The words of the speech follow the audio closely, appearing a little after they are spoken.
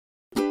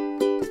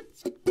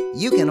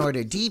You can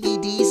order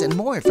DVDs and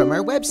more from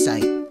our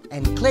website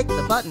and click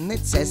the button that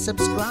says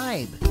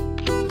subscribe.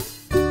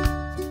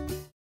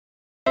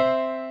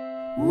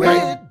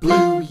 Red,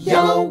 blue,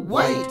 yellow,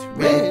 white.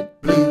 Red,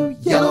 blue,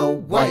 yellow,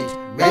 white.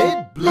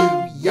 Red,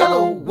 blue,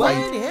 yellow,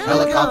 white.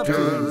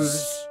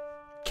 Helicopters.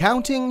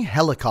 Counting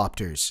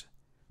Helicopters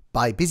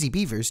by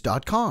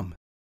BusyBeavers.com.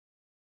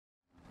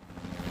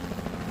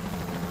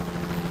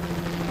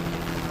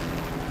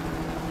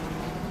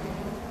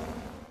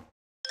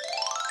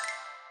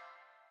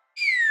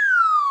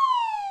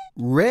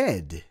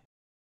 Red,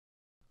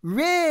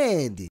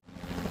 red.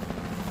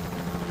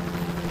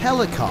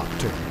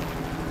 Helicopter,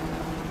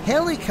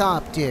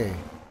 helicopter.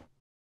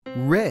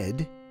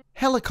 Red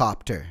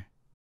helicopter,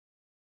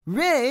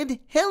 red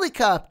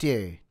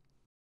helicopter.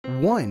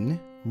 One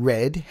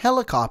red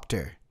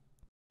helicopter,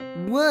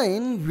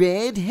 one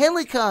red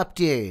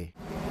helicopter.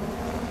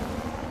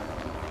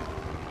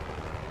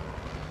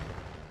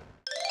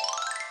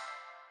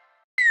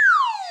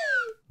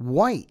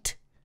 White,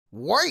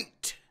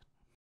 white.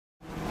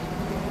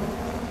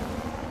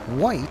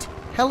 White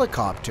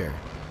helicopter,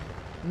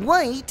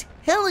 white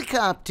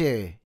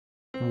helicopter.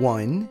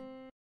 One,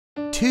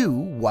 two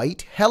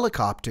white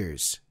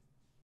helicopters.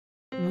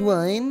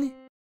 One,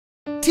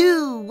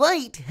 two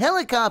white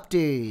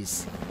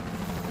helicopters.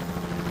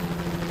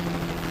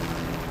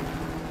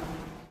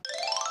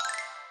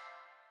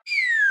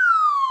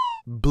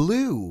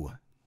 Blue,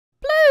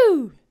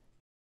 Blue.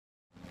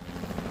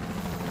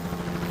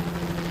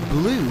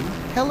 blue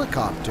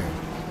helicopter,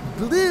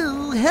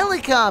 blue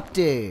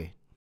helicopter.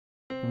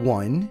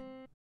 One,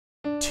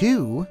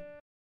 two,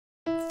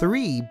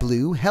 three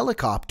blue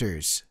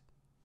helicopters.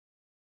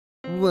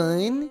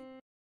 One,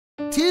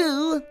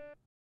 two,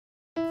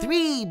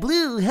 three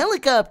blue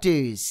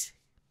helicopters.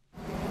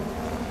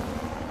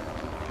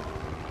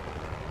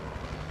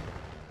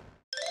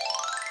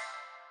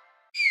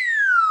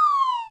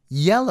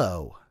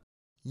 Yellow,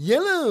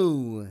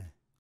 yellow.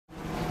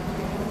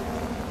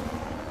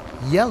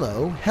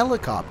 Yellow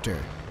helicopter,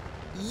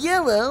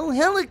 yellow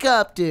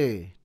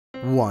helicopter.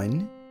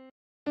 One,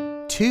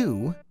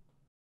 two,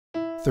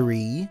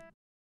 three,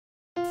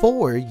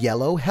 four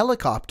yellow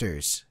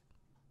helicopters.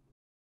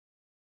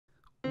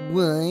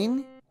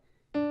 One,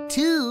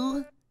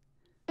 two,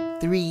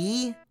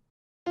 three,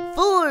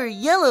 four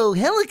yellow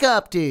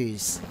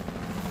helicopters.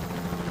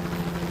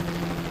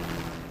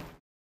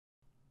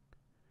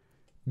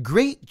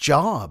 Great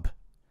job!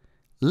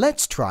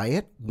 Let's try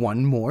it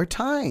one more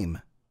time.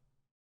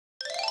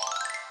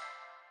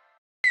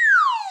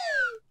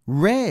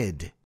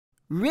 Red,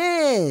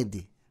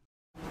 red.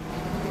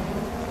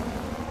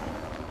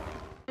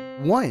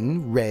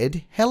 One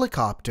red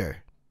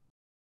helicopter,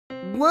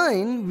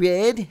 one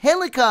red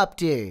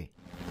helicopter.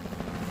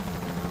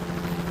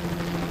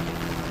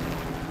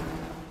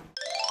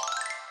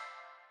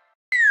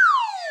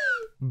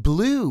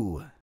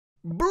 Blue,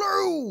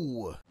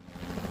 blue.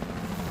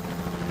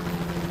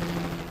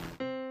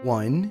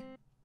 One,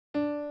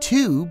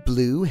 two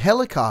blue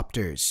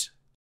helicopters.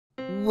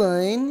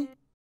 One,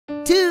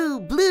 two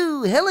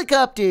blue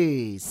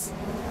helicopters.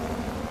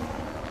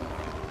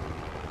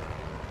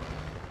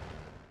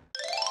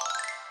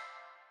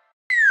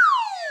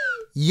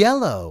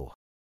 Yellow,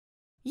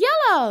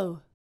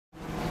 Yellow.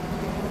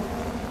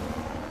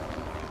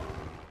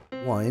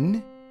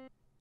 one,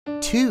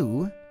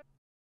 two,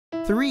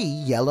 three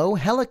yellow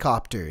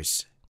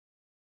helicopters.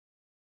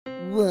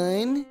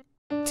 One,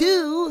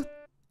 two,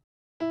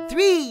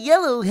 three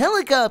yellow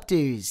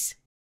helicopters.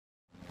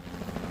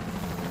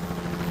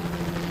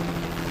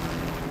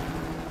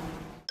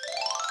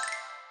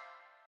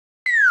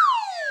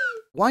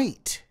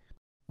 White,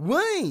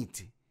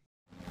 white.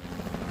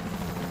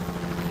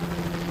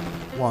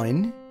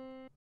 One,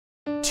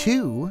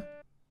 two,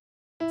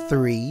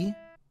 three,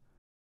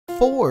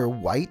 four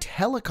white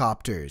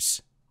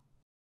helicopters.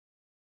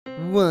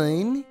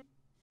 One,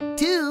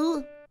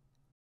 two,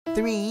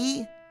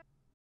 three,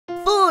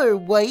 four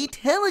white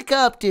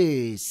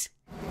helicopters.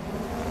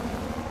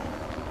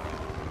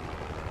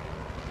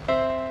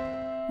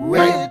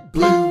 Red,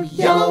 blue,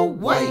 yellow,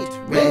 white.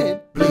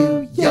 Red,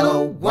 blue,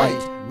 yellow,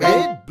 white.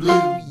 Red,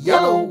 blue,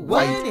 yellow,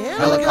 white.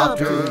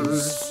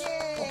 Helicopters.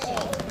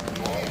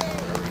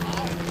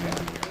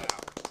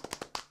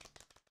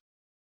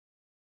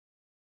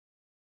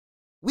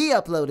 We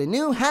upload a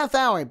new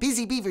half-hour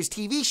Busy Beavers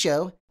TV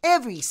show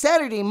every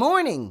Saturday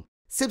morning.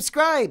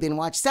 Subscribe and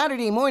watch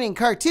Saturday morning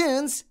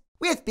cartoons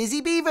with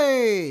Busy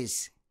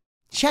Beavers.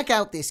 Check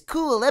out this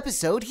cool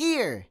episode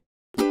here.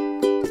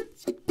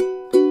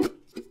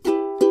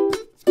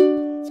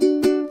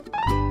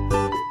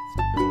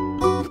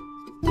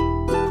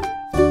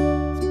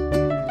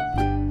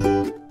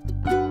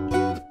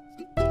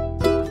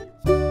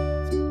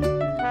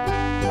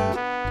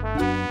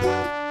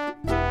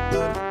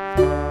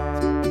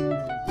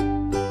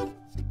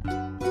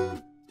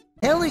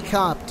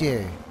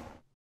 Helicopter.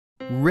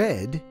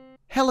 Red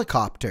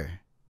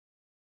helicopter.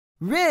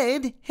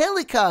 Red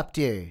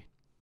helicopter.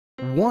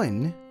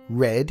 One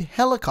red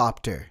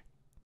helicopter.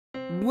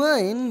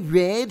 One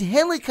red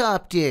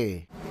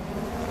helicopter.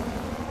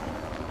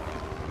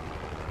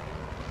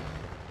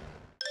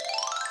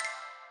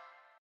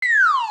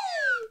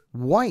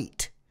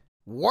 White.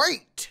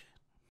 White.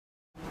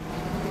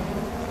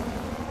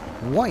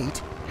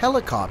 White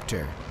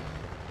helicopter.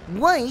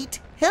 White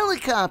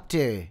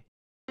helicopter.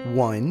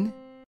 1,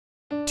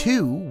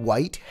 2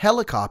 white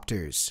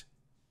helicopters.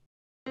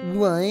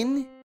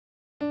 1,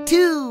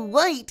 2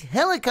 white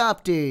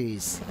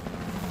helicopters.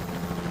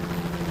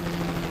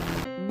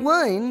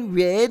 1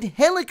 red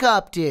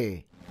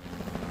helicopter.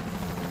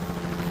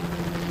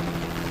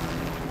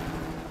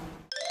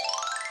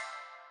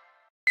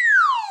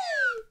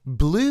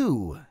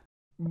 Blue.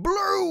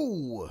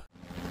 Blue.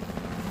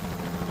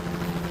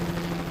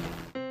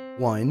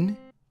 1,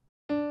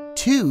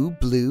 2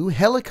 blue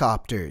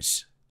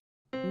helicopters.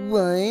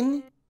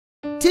 1,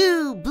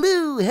 2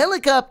 blue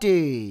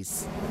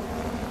helicopters.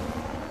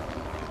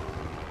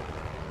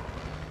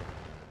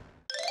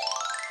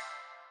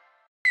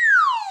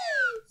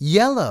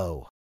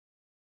 Yellow.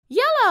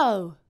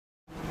 Yellow.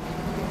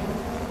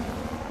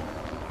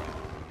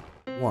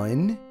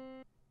 1,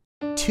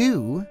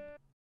 2,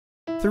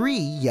 3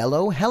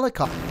 yellow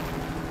helicopters.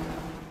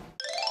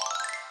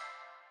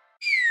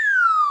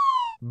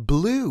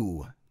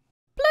 Blue.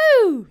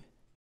 Blue.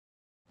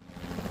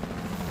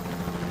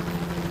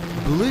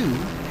 Blue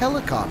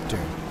helicopter.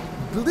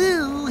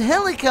 Blue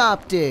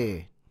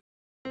helicopter.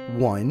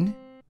 1,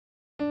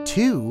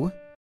 2,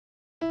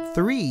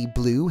 3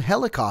 blue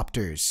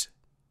helicopters.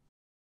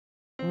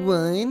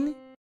 1,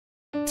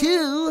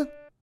 2,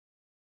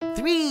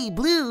 3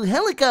 blue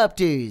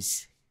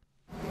helicopters.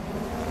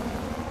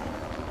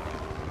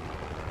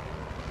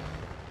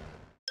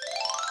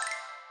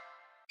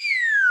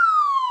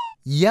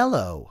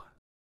 Yellow.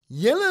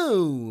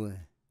 Yellow.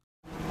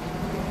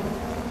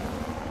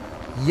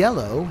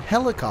 Yellow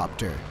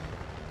helicopter.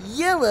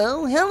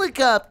 Yellow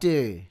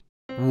helicopter.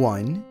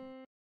 1,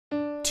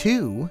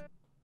 2,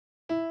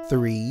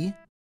 3,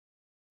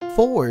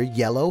 4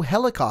 yellow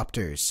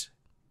helicopters.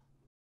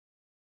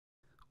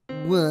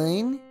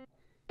 1,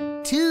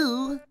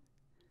 2,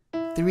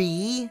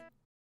 3,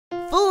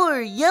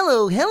 4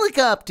 yellow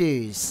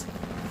helicopters.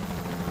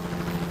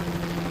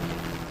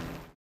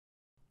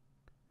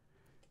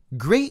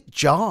 Great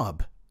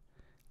job!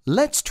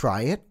 Let's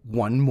try it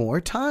one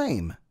more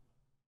time.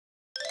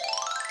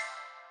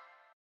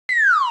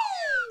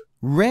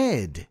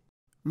 Red.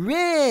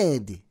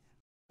 Red.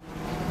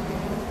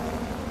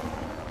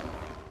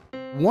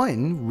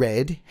 1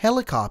 red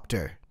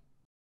helicopter.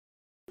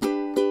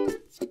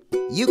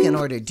 You can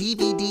order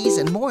DVDs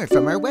and more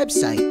from our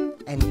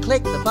website and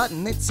click the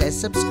button that says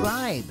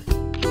subscribe.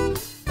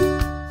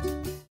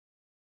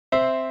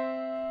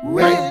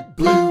 Red,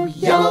 blue,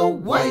 yellow,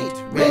 white.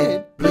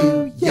 Red,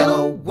 blue,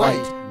 yellow,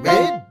 white.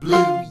 Red,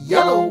 blue,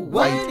 yellow,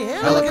 white.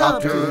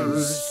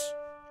 Helicopters.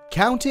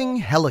 Counting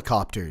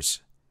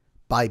Helicopters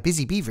by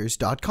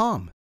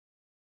BusyBeavers.com.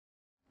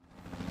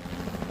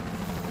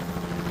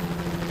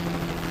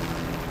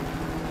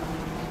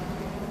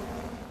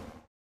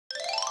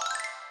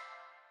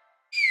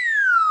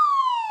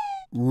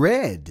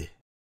 Red.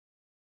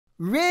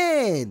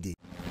 Red.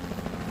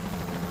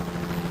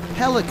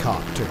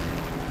 Helicopter.